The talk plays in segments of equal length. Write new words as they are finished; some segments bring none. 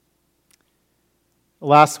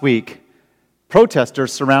Last week,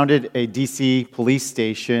 protesters surrounded a D.C. police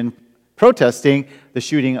station protesting the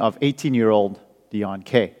shooting of 18-year-old Deon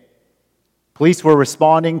Kay. Police were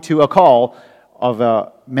responding to a call of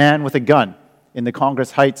a man with a gun in the Congress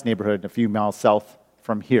Heights neighborhood a few miles south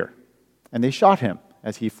from here, and they shot him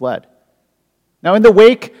as he fled. Now, in the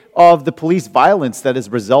wake of the police violence that has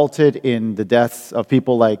resulted in the deaths of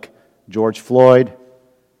people like George Floyd,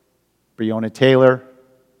 Breonna Taylor,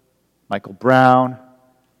 Michael Brown,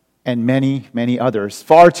 and many, many others,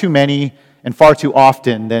 far too many and far too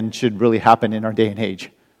often than should really happen in our day and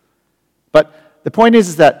age. But the point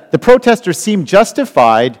is that the protesters seem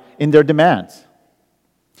justified in their demands.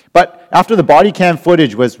 But after the body cam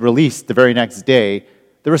footage was released the very next day,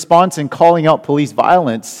 the response in calling out police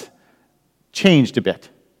violence changed a bit.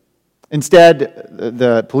 Instead,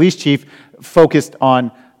 the police chief focused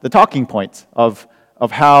on the talking points of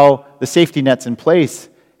how the safety nets in place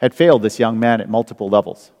had failed this young man at multiple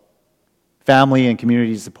levels. Family and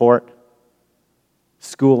community support,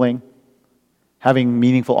 schooling, having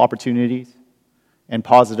meaningful opportunities, and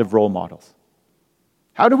positive role models.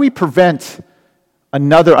 How do we prevent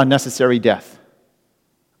another unnecessary death?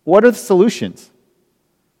 What are the solutions?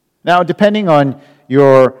 Now, depending on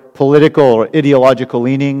your political or ideological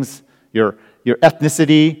leanings, your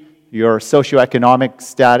ethnicity, your socioeconomic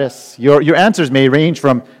status, your answers may range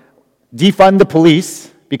from defund the police,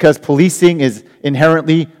 because policing is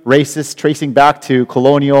inherently racist, tracing back to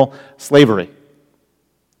colonial slavery.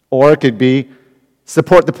 Or it could be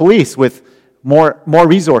support the police with more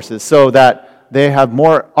resources so that they have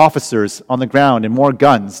more officers on the ground and more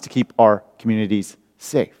guns to keep our communities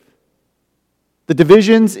safe. The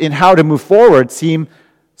divisions in how to move forward seem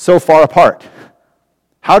so far apart.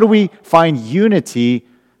 How do we find unity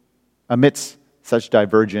amidst such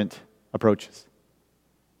divergent approaches?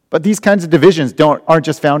 But these kinds of divisions aren't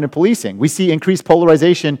just found in policing. We see increased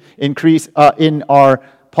polarization in our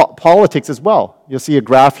politics as well. You'll see a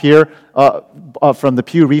graph here from the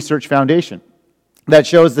Pew Research Foundation that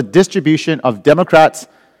shows the distribution of Democrats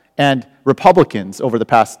and Republicans over the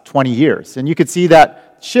past 20 years. And you could see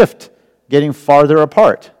that shift getting farther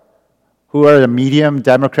apart. Who a medium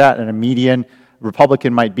Democrat and a median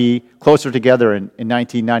Republican might be closer together in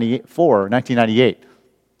 1994 or 1998.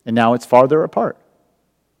 And now it's farther apart.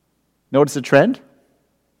 Notice the trend?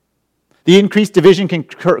 The increased division can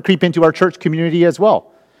creep into our church community as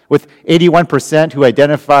well, with 81% who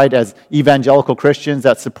identified as evangelical Christians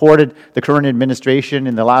that supported the current administration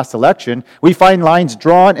in the last election. We find lines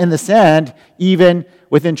drawn in the sand even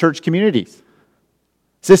within church communities.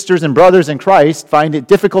 Sisters and brothers in Christ find it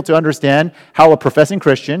difficult to understand how a professing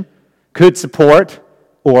Christian could support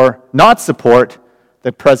or not support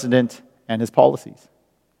the president and his policies.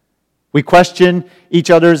 We question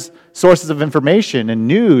each other's sources of information and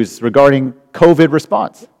news regarding COVID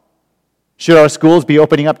response. Should our schools be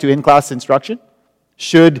opening up to in-class instruction?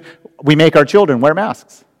 Should we make our children wear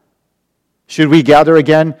masks? Should we gather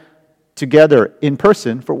again together in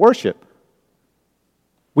person for worship?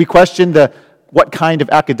 We question what kind of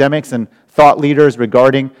academics and thought leaders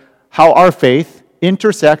regarding how our faith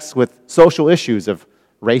intersects with social issues of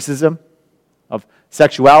racism, of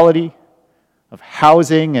sexuality, of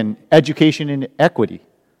housing and education and equity.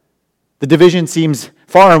 The division seems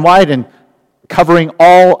far and wide and covering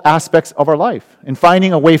all aspects of our life, and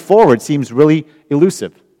finding a way forward seems really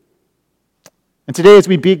elusive. And today, as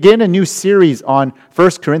we begin a new series on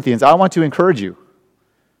 1 Corinthians, I want to encourage you.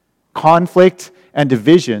 Conflict and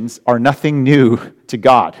divisions are nothing new to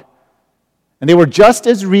God. And they were just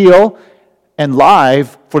as real and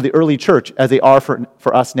live for the early church as they are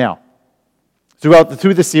for us now.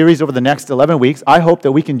 Through the series over the next 11 weeks, I hope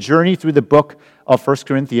that we can journey through the book of 1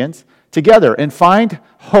 Corinthians together and find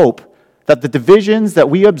hope that the divisions that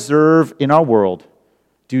we observe in our world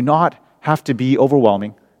do not have to be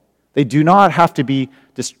overwhelming. They do not have to be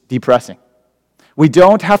depressing. We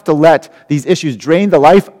don't have to let these issues drain the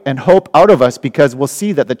life and hope out of us, because we'll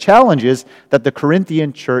see that the challenges that the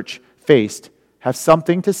Corinthian church faced have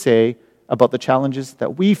something to say about the challenges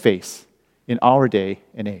that we face in our day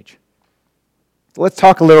and age. So let's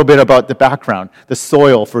talk a little bit about the background, the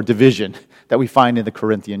soil for division that we find in the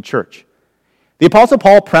Corinthian church. The Apostle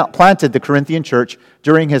Paul planted the Corinthian church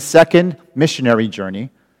during his second missionary journey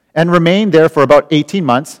and remained there for about 18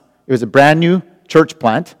 months. It was a brand new church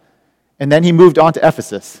plant. And then he moved on to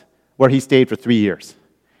Ephesus, where he stayed for 3 years.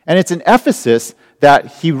 And it's in Ephesus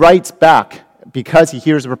that he writes back because he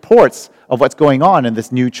hears reports of what's going on in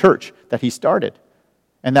this new church that he started.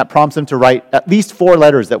 And that prompts him to write at least 4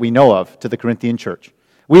 letters that we know of to the Corinthian church.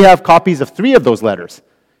 We have copies of 3 of those letters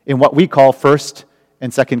in what we call 1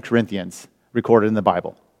 and 2 Corinthians recorded in the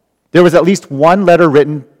Bible. There was at least one letter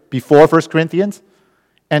written before 1 Corinthians,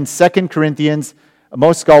 and 2 Corinthians,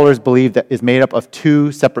 most scholars believe that is made up of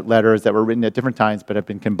two separate letters that were written at different times but have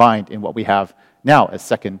been combined in what we have now as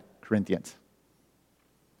 2 Corinthians.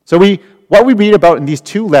 So what we read about in these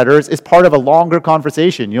two letters is part of a longer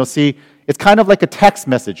conversation. You'll see it's kind of like a text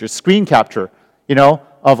message or screen capture,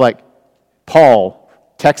 of like Paul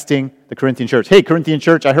texting the Corinthian church. Hey, Corinthian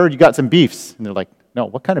church, I heard you got some beefs. And they're like, no,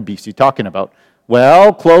 what kind of beefs are you talking about?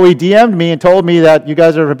 Well, Chloe DM'd me and told me that you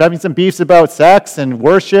guys are having some beefs about sex and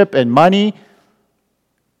worship and money.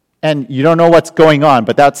 And you don't know what's going on,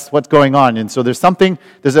 but that's what's going on. And so there's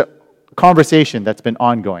a conversation that's been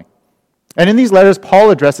ongoing. And in these letters,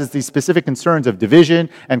 Paul addresses these specific concerns of division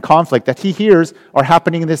and conflict that he hears are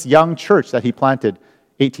happening in this young church that he planted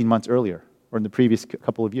 18 months earlier, or in the previous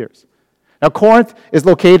couple of years. Now, Corinth is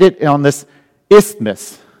located on this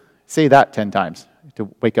isthmus. Say that 10 times to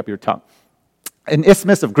wake up your tongue. An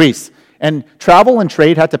isthmus of Greece. And travel and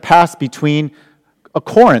trade had to pass between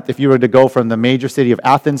Corinth, if you were to go from the major city of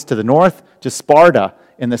Athens to the north, to Sparta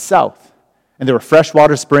in the south. And there were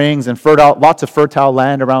freshwater springs and lots of fertile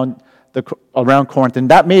land around Corinth. And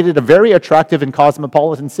that made it a very attractive and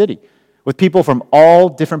cosmopolitan city, with people from all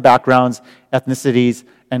different backgrounds, ethnicities,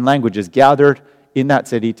 and languages gathered in that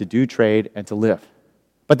city to do trade and to live.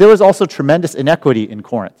 But there was also tremendous inequity in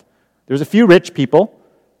Corinth. There was a few rich people,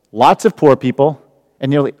 lots of poor people,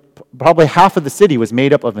 and probably half of the city was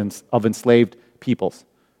made up of enslaved peoples.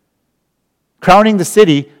 Crowning the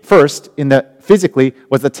city first, physically,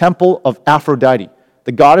 was the temple of Aphrodite,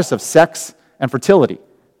 the goddess of sex and fertility.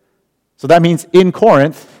 So that means in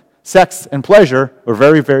Corinth, sex and pleasure were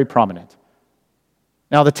very, very prominent.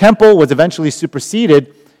 Now, the temple was eventually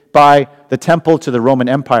superseded by the temple to the Roman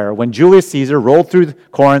Empire when Julius Caesar rolled through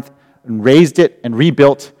Corinth and razed it and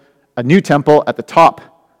rebuilt a new temple at the top,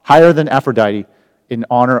 higher than Aphrodite, in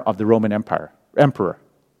honor of the Roman emperor.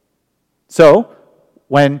 So,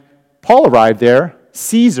 when Paul arrived there,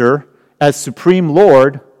 Caesar, as supreme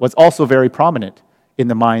lord, was also very prominent in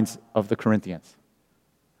the minds of the Corinthians.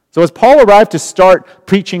 So as Paul arrived to start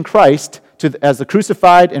preaching Christ as the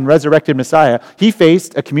crucified and resurrected Messiah, he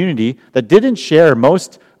faced a community that didn't share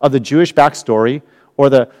most of the Jewish backstory or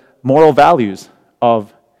the moral values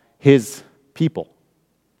of his people.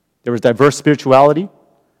 There was diverse spirituality.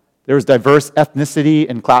 There was diverse ethnicity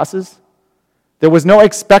and classes. There was no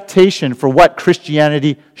expectation for what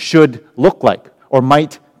Christianity should look like or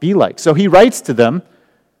might be like. So he writes to them,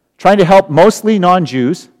 trying to help mostly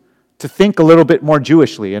non-Jews to think a little bit more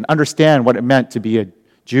Jewishly and understand what it meant to be a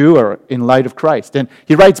Jew or in light of Christ. And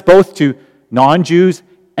he writes both to non-Jews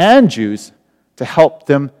and Jews to help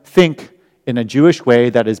them think in a Jewish way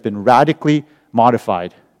that has been radically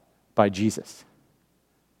modified by Jesus.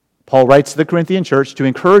 Paul writes to the Corinthian church to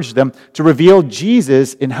encourage them to reveal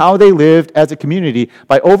Jesus in how they lived as a community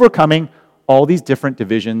by overcoming all these different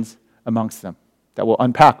divisions amongst them that we'll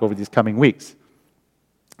unpack over these coming weeks.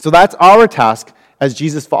 So that's our task as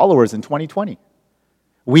Jesus followers in 2020.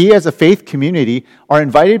 We as a faith community are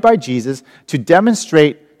invited by Jesus to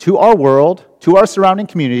demonstrate to our world, to our surrounding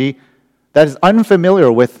community, that is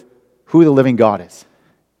unfamiliar with who the living God is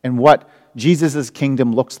and what Jesus'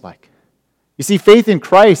 kingdom looks like. You see, faith in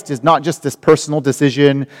Christ is not just this personal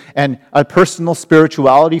decision and a personal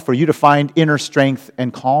spirituality for you to find inner strength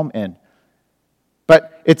and calm in.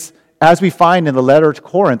 But it's, as we find in the letter to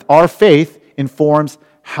Corinth, our faith informs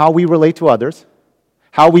how we relate to others,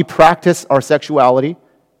 how we practice our sexuality,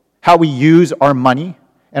 how we use our money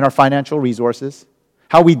and our financial resources,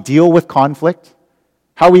 how we deal with conflict,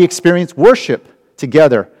 how we experience worship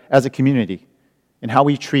together as a community, and how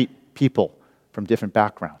we treat people from different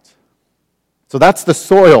backgrounds. So that's the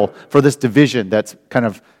soil for this division that's kind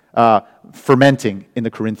of fermenting in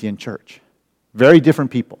the Corinthian church. Very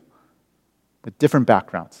different people with different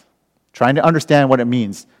backgrounds, trying to understand what it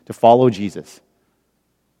means to follow Jesus.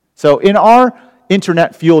 So in our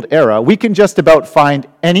internet-fueled era, we can just about find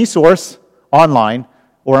any source online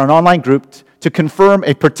or an online group to confirm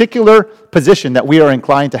a particular position that we are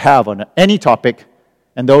inclined to have on any topic,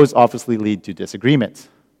 and those obviously lead to disagreements.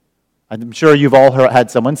 I'm sure you've all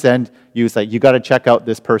had someone send you, say, you got to check out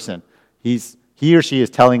this person. He or she is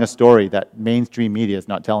telling a story that mainstream media is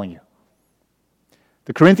not telling you.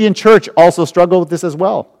 The Corinthian church also struggled with this as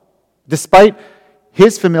well. Despite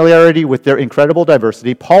his familiarity with their incredible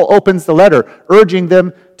diversity, Paul opens the letter urging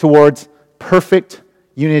them towards perfect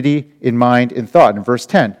unity in mind and thought. In verse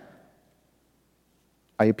 10,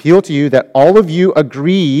 I appeal to you that all of you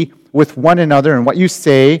agree with one another in what you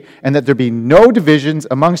say, and that there be no divisions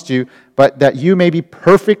amongst you, but that you may be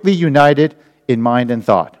perfectly united in mind and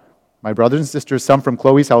thought. My brothers and sisters, some from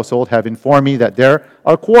Chloe's household, have informed me that there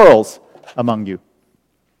are quarrels among you.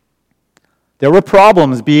 There were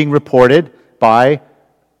problems being reported by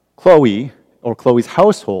Chloe, or Chloe's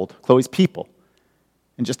household, Chloe's people.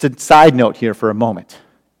 And just a side note here for a moment.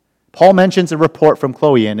 Paul mentions a report from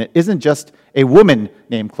Chloe, and it isn't just a woman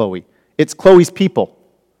named Chloe. It's Chloe's people,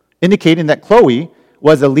 indicating that Chloe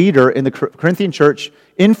was a leader in the Corinthian church,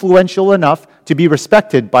 influential enough to be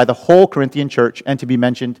respected by the whole Corinthian church and to be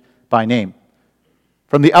mentioned by name.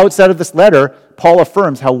 From the outset of this letter, Paul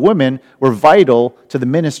affirms how women were vital to the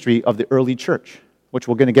ministry of the early church, which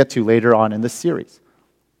we're going to get to later on in this series.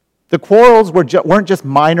 The quarrels weren't just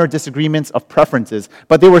minor disagreements of preferences,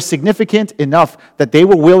 but they were significant enough that they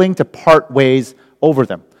were willing to part ways over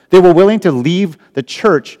them. They were willing to leave the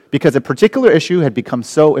church because a particular issue had become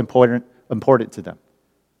so important to them.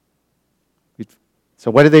 So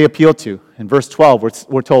what did they appeal to? In verse 12,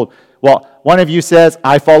 we're told, well, one of you says,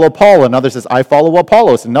 I follow Paul. Another says, I follow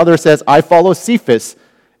Apollos. Another says, I follow Cephas.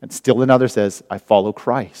 And still another says, I follow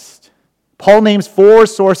Christ. Paul names 4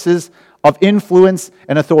 sources of influence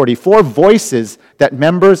and authority, 4 voices that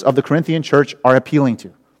members of the Corinthian church are appealing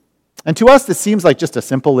to. And to us, this seems like just a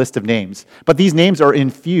simple list of names. But these names are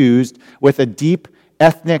infused with a deep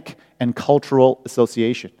ethnic and cultural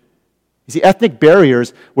association. You see, ethnic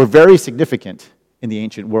barriers were very significant in the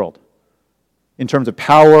ancient world. In terms of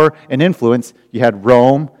power and influence, you had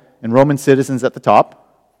Rome and Roman citizens at the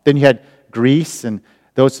top. Then you had Greece and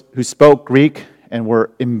those who spoke Greek and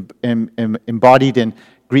were embodied in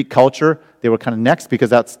Greek culture. They were kind of next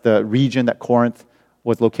because that's the region that Corinth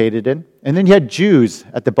was located in. And then you had Jews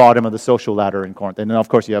at the bottom of the social ladder in Corinth. And then, of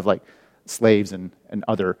course, you have like slaves and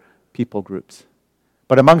other people groups.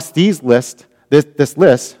 But amongst these lists, this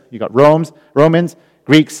list, you got Romans,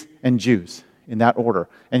 Greeks, and Jews in that order.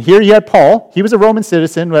 And here you had Paul. He was a Roman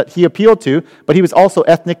citizen that he appealed to, but he was also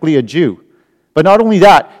ethnically a Jew. But not only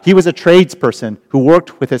that, he was a tradesperson who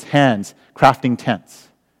worked with his hands, crafting tents.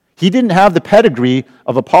 He didn't have the pedigree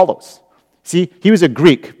of Apollos. See, he was a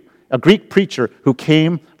Greek preacher who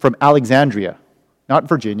came from Alexandria, not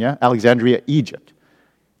Virginia, Alexandria, Egypt,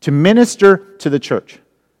 to minister to the church.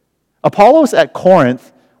 Apollos at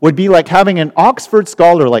Corinth would be like having an Oxford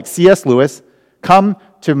scholar like C.S. Lewis come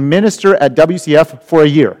to minister at WCF for a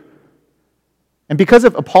year. And because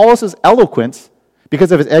of Apollos' eloquence,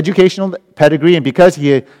 because of his educational pedigree, and because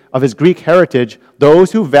of his Greek heritage,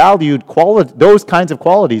 those who valued those kinds of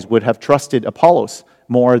qualities would have trusted Apollos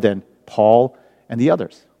more than Paul and the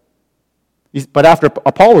others. But after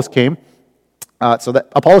Apollos came,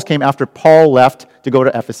 Apollos came after Paul left to go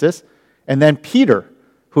to Ephesus, and then Peter,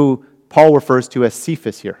 who Paul refers to as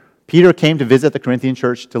Cephas here. Peter came to visit the Corinthian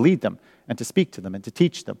church to lead them and to speak to them and to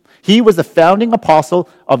teach them. He was the founding apostle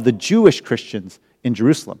of the Jewish Christians in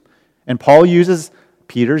Jerusalem. And Paul uses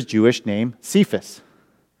Peter's Jewish name, Cephas,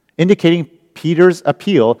 indicating Peter's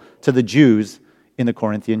appeal to the Jews in the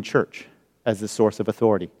Corinthian church as the source of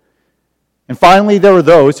authority. And finally, there were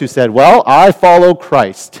those who said, well, I follow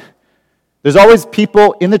Christ. There's always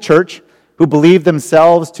people in the church who believe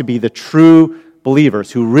themselves to be the true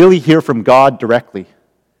believers, who really hear from God directly.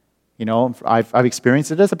 You know, I've experienced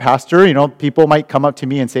it as a pastor. You know, people might come up to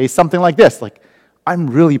me and say something like this, like, I'm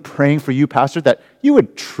really praying for you, pastor, that you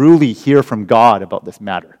would truly hear from God about this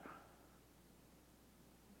matter.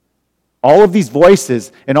 All of these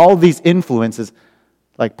voices and all of these influences,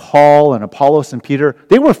 like Paul and Apollos and Peter,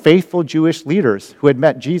 they were faithful Jewish leaders who had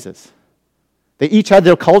met Jesus. They each had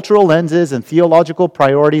their cultural lenses and theological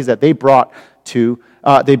priorities that they brought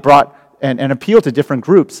and appealed to different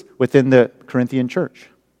groups within the Corinthian church.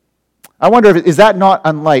 I wonder, is that not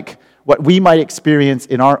unlike what we might experience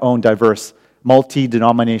in our own diverse,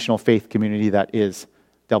 multi-denominational faith community that is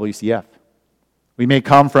WCF? We may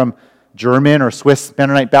come from German or Swiss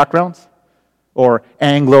Mennonite backgrounds, or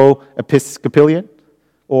Anglo-Episcopalian,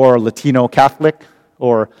 or Latino Catholic,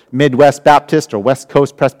 or Midwest Baptist, or West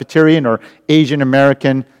Coast Presbyterian, or Asian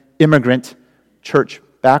American immigrant church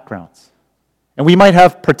backgrounds. And we might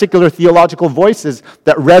have particular theological voices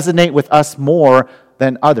that resonate with us more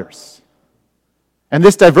than others. And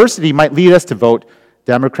this diversity might lead us to vote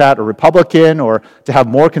Democrat or Republican, or to have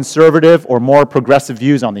more conservative or more progressive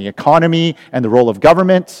views on the economy and the role of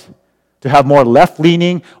government, to have more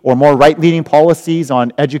left-leaning or more right-leaning policies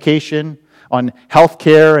on education, on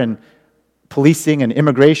healthcare and policing and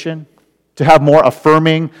immigration, to have more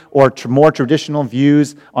affirming or more traditional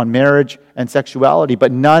views on marriage and sexuality.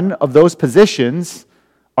 But none of those positions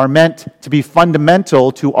are meant to be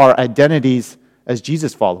fundamental to our identities as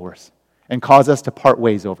Jesus followers and cause us to part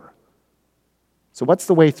ways over. So what's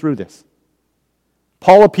the way through this?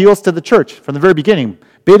 Paul appeals to the church from the very beginning,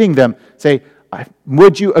 bidding them, say,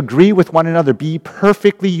 would you agree with one another, be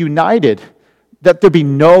perfectly united, that there be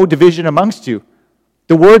no division amongst you?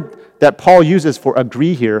 The word that Paul uses for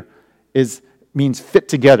agree here means fit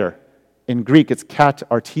together. In Greek, it's kat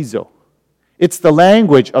artizo. It's the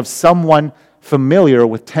language of someone familiar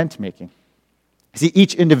with tent making. See,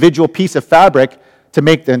 each individual piece of fabric to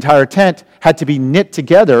make the entire tent had to be knit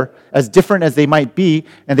together, as different as they might be,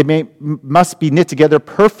 and they must be knit together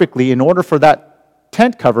perfectly in order for that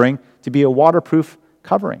tent covering to be a waterproof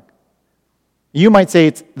covering. You might say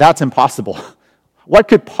that's impossible. What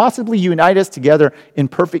could possibly unite us together in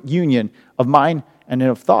perfect union of mind and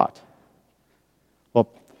of thought? Well,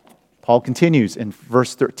 Paul continues in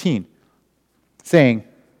verse 13, saying,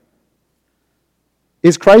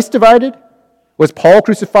 is Christ divided? Was Paul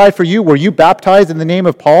crucified for you? Were you baptized in the name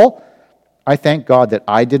of Paul? I thank God that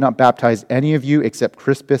I did not baptize any of you except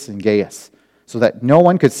Crispus and Gaius, so that no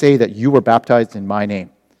one could say that you were baptized in my name.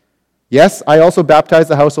 Yes, I also baptized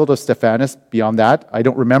the household of Stephanas. Beyond that, I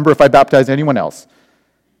don't remember if I baptized anyone else.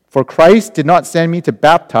 For Christ did not send me to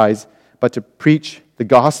baptize, but to preach the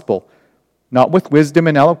gospel, not with wisdom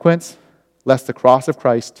and eloquence, lest the cross of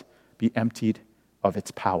Christ be emptied of its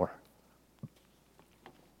power.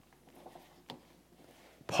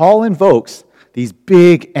 Paul invokes these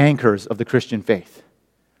big anchors of the Christian faith,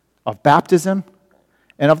 of baptism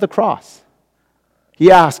and of the cross.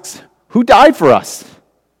 He asks, who died for us?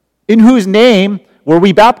 In whose name were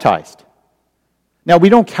we baptized? Now, we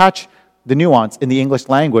don't catch the nuance in the English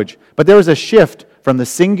language, but there is a shift from the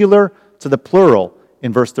singular to the plural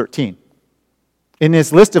in verse 13. In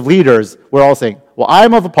this list of leaders, we're all saying, well, I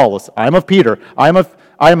am of Apollos, I am of Peter, I am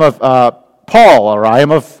of Paul, or I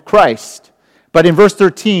am of Christ. But in verse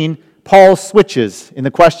 13, Paul switches in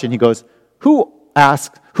the question. He goes, who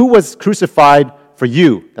was crucified for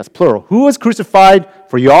you? That's plural. Who was crucified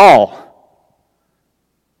for y'all?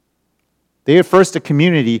 They are first a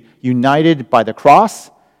community united by the cross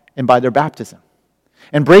and by their baptism.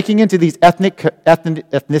 And breaking into these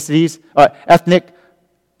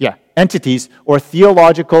entities or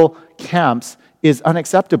theological camps is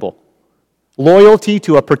unacceptable. Loyalty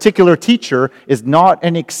to a particular teacher is not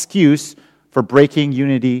an excuse for breaking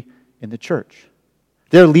unity in the church.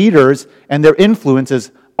 Their leaders and their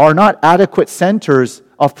influences are not adequate centers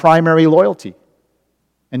of primary loyalty.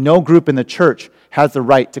 And no group in the church has the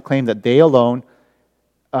right to claim that they alone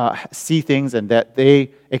see things and that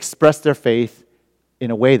they express their faith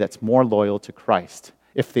in a way that's more loyal to Christ,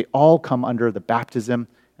 if they all come under the baptism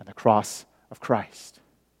and the cross of Christ.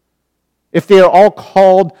 If they are all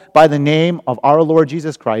called by the name of our Lord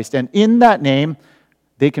Jesus Christ, and in that name,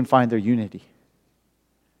 they can find their unity.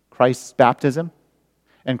 Christ's baptism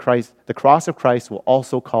and the cross of Christ will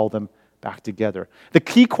also call them back together. The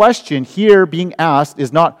key question here being asked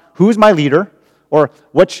is not who's my leader, or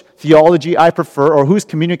which theology I prefer, or whose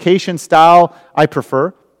communication style I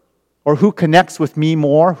prefer, or who connects with me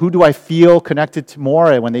more, who do I feel connected to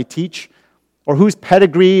more when they teach, or whose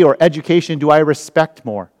pedigree or education do I respect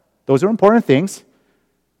more. Those are important things,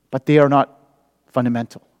 but they are not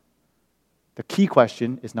fundamental. The key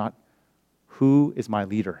question is not who is my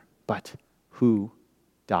leader, but who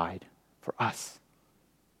died for us.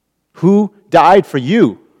 Who died for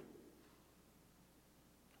you?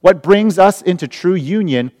 What brings us into true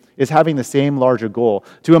union is having the same larger goal,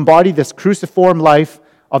 to embody this cruciform life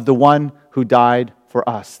of the one who died for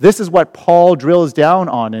us. This is what Paul drills down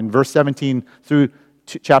on in verse 17 through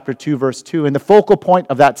chapter 2, verse 2. And the focal point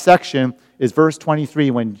of that section is verse 23,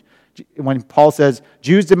 when Paul says,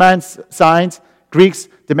 Jews demand signs, Greeks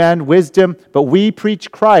demand wisdom, but we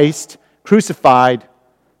preach Christ crucified,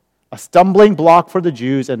 a stumbling block for the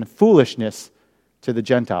Jews and foolishness to the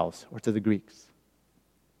Gentiles or to the Greeks.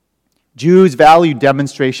 Jews valued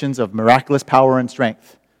demonstrations of miraculous power and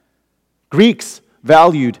strength. Greeks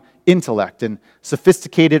valued intellect and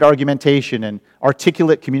sophisticated argumentation and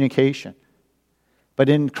articulate communication. But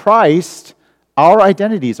in Christ, our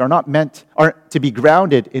identities are to be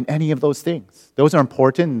grounded in any of those things. Those are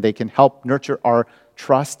important and they can help nurture our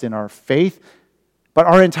trust in our faith. But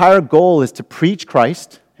our entire goal is to preach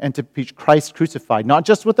Christ and to preach Christ crucified, not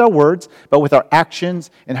just with our words, but with our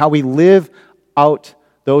actions and how we live out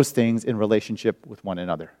those things in relationship with one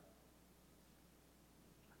another.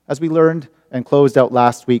 As we learned and closed out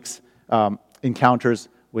last week's Encounters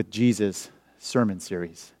with Jesus sermon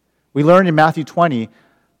series, we learned in Matthew 20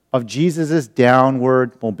 of Jesus'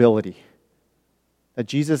 downward mobility. That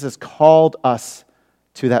Jesus has called us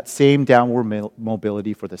to that same downward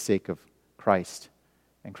mobility for the sake of Christ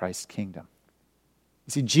and Christ's kingdom.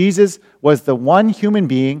 You see, Jesus was the one human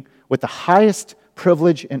being with the highest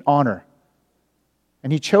privilege and honor.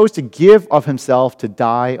 And he chose to give of himself to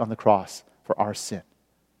die on the cross for our sin.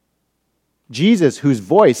 Jesus, whose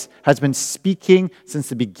voice has been speaking since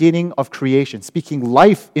the beginning of creation, speaking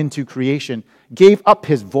life into creation, gave up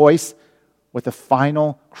his voice with a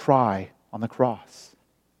final cry on the cross.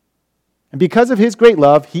 And because of his great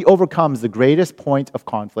love, he overcomes the greatest point of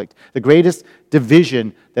conflict, the greatest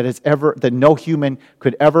division that no human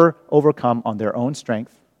could ever overcome on their own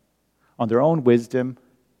strength, on their own wisdom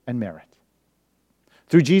and merit.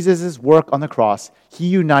 Through Jesus' work on the cross, he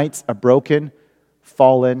unites a broken,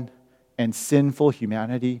 fallen, and sinful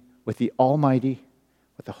humanity with the Almighty,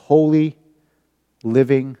 with the holy,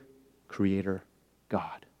 living Creator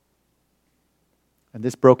God. And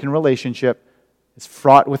this broken relationship is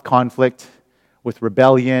fraught with conflict, with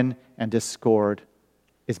rebellion and discord,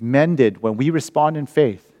 is mended when we respond in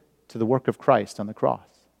faith to the work of Christ on the cross.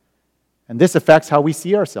 And this affects how we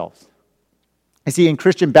see ourselves. You see, in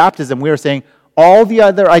Christian baptism, we are saying all the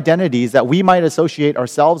other identities that we might associate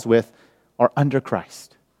ourselves with are under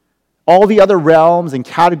Christ. All the other realms and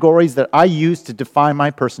categories that I use to define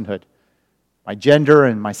my personhood, my gender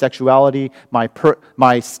and my sexuality,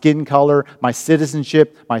 my skin color, my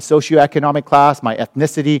citizenship, my socioeconomic class, my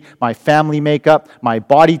ethnicity, my family makeup, my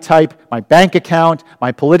body type, my bank account,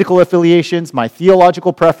 my political affiliations, my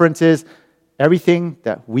theological preferences, everything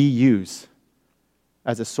that we use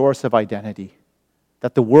as a source of identity,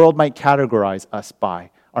 that the world might categorize us by,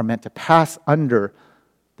 are meant to pass under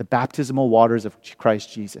the baptismal waters of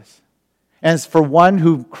Christ Jesus. And as for one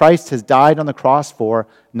who Christ has died on the cross for,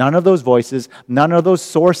 none of those voices, none of those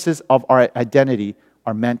sources of our identity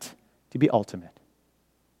are meant to be ultimate.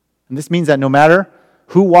 And this means that no matter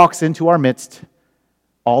who walks into our midst,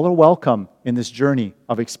 all are welcome in this journey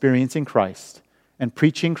of experiencing Christ and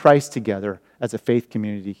preaching Christ together as a faith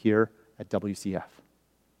community here at WCF.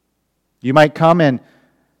 You might come and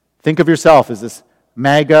think of yourself as this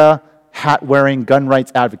MAGA, hat-wearing, gun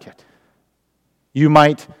rights advocate. You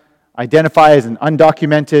might identify as an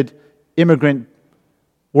undocumented immigrant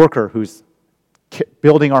worker who's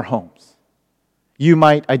building our homes. You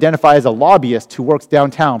might identify as a lobbyist who works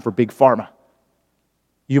downtown for Big Pharma.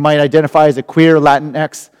 You might identify as a queer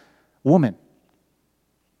Latinx woman.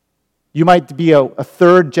 You might be a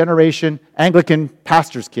third-generation Anglican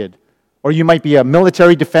pastor's kid. Or you might be a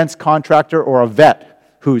military defense contractor or a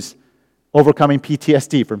vet who's overcoming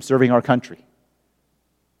PTSD from serving our country.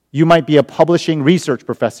 You might be a publishing research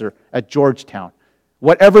professor at Georgetown.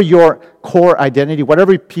 Whatever your core identity,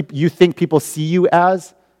 whatever you think people see you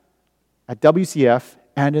as, at WCF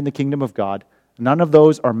and in the kingdom of God, none of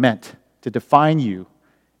those are meant to define you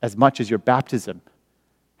as much as your baptism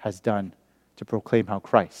has done to proclaim how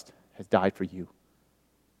Christ has died for you.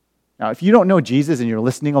 Now, if you don't know Jesus and you're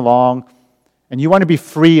listening along, and you want to be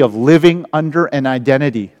free of living under an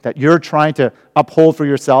identity that you're trying to uphold for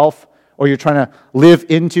yourself, or you're trying to live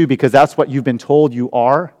into because that's what you've been told you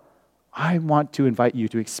are, I want to invite you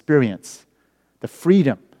to experience the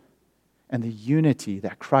freedom and the unity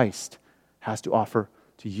that Christ has to offer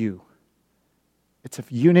to you. It's a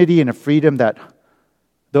unity and a freedom that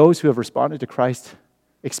those who have responded to Christ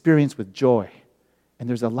experience with joy, and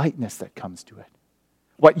there's a lightness that comes to it.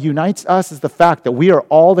 What unites us is the fact that we are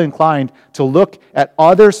all inclined to look at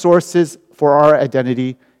other sources for our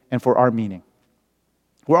identity and for our meaning.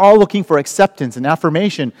 We're all looking for acceptance and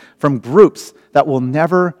affirmation from groups that will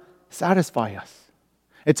never satisfy us.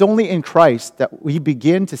 It's only in Christ that we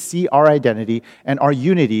begin to see our identity, and our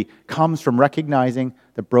unity comes from recognizing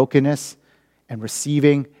the brokenness and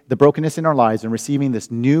receiving the brokenness in our lives and receiving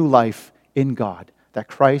this new life in God that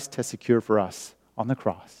Christ has secured for us on the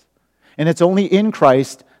cross. And it's only in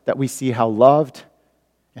Christ that we see how loved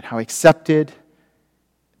and how accepted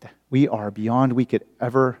that we are beyond we could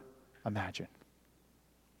ever imagine.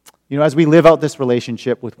 You know, as we live out this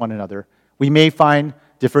relationship with one another, we may find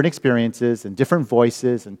different experiences and different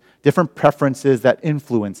voices and different preferences that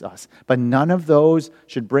influence us, but none of those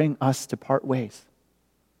should bring us to part ways.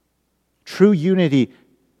 True unity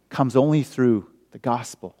comes only through the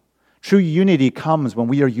gospel. True unity comes when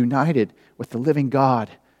we are united with the living God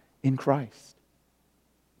in Christ.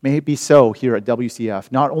 May it be so here at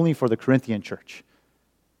WCF, not only for the Corinthian church,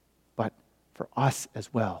 but for us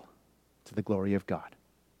as well, to the glory of God.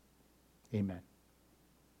 Amen.